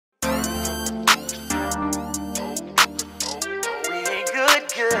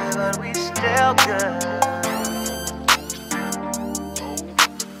still good.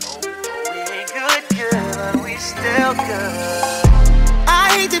 We ain't good, but we still good. I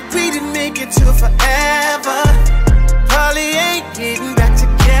hate that we didn't make it to forever. Probably ain't getting back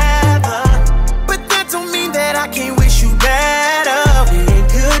together, but that don't mean that I can't wish you better. We ain't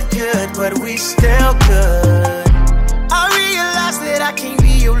good, but we still good. I realize that I can't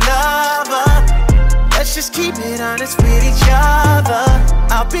be your lover. Let's just keep it honest with each other.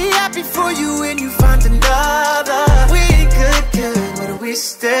 I'll be happy for you when you find another. We ain't good, but we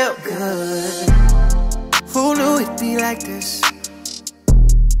still good. Who knew it'd be like this?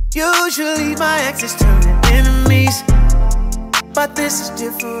 Usually my exes turn to enemies, but this is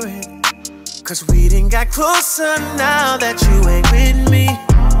different, cause we done got closer now that you ain't with me.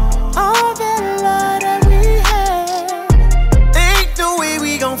 All that love that we had, ain't no way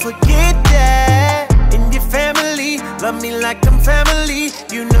we gon' forget that. And your family love me like I'm family.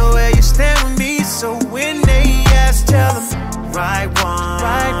 You know where you stand with me, so when they ask, tell them right one,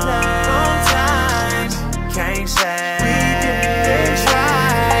 right place, wrong time. Can't say we didn't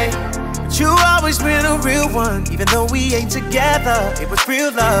try, but you always been a real one. Even though we ain't together, it was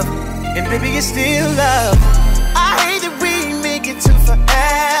real love, and baby it's still love. I hate that we ain't make it to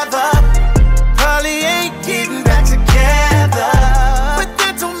forever. Probably ain't getting back together, but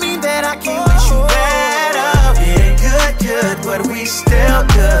that don't mean that I can't wish you better. We ain't good, but we still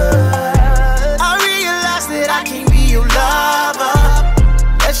good. I realize that I can't be your lover.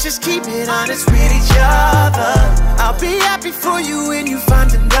 Let's just keep it honest with each other. I'll be happy for you when you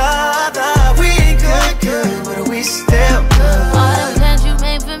find another. We ain't good, but we still good. All the plans you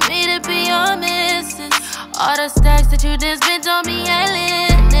made for me to be your missus, all the stacks that you did spent on me,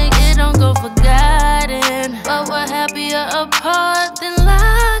 nigga, don't go forgotten. But we're happier apart than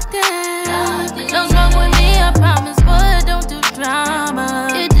locked in. Nothing's wrong with me, I promise, but don't do drama.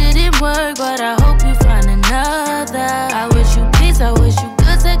 It didn't work, but I hope you find another. I wish you peace, I wish you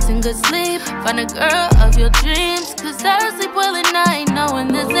good sex and good sleep. Find a girl of your dreams, cause I sleep well at night knowing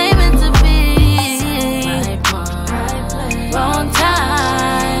this ain't meant to be. Right one, right place, wrong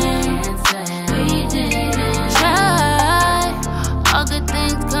time. We didn't try. All good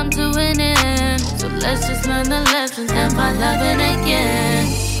things come to an end, so let's just learn the lessons and find loving again.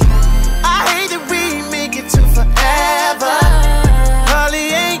 I hate that we ain't make it to forever. Probably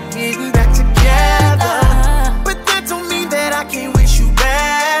ain't getting back together, but that don't mean that I can't wish you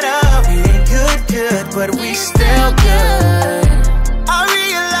better. We ain't good, but we still good. I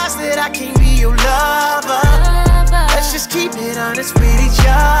realize that I can't be your lover. Let's just keep it honest with each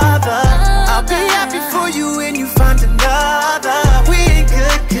other. I'll be happy for you when you find another. We ain't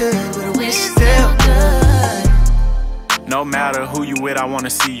good, but we still good. No matter who you with, I wanna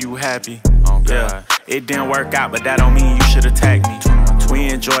see you happy. Yeah, it didn't work out, but that don't mean you should attack me. We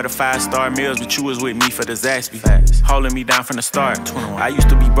enjoy the 5-star meals, but you was with me for the Zaxby. Holding me down from the start. I used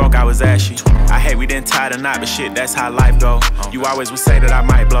to be broke, I was ashy. I hate we didn't tie the knot, but shit, that's how life go. You always would say that I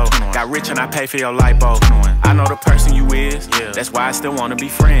might blow. Got rich and I pay for your lipo. I know the person you is, that's why I still wanna be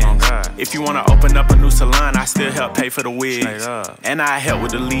friends. If you wanna open up a new salon, I still help pay for the wigs. And I help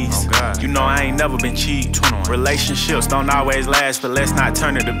with the lease. You know I ain't never been cheap. Relationships don't always last, but let's not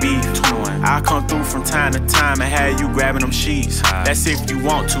turn it to beef. I'll come through from time to time and have you grabbing them sheets. That's if you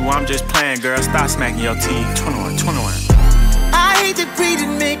want to, I'm just playing, girl, stop smacking your teeth. 21. I hate that we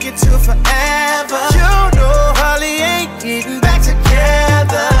didn't make it to forever. You know, probably ain't getting back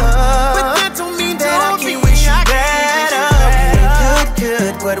together, but that don't mean that I can't wish you better. We ain't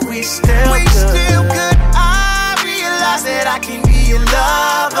good, but we still good. I realize that I can be your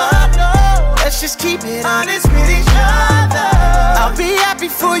lover. Let's just keep it honest with each other. I'll be happy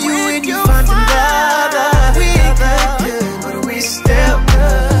for you when you find another.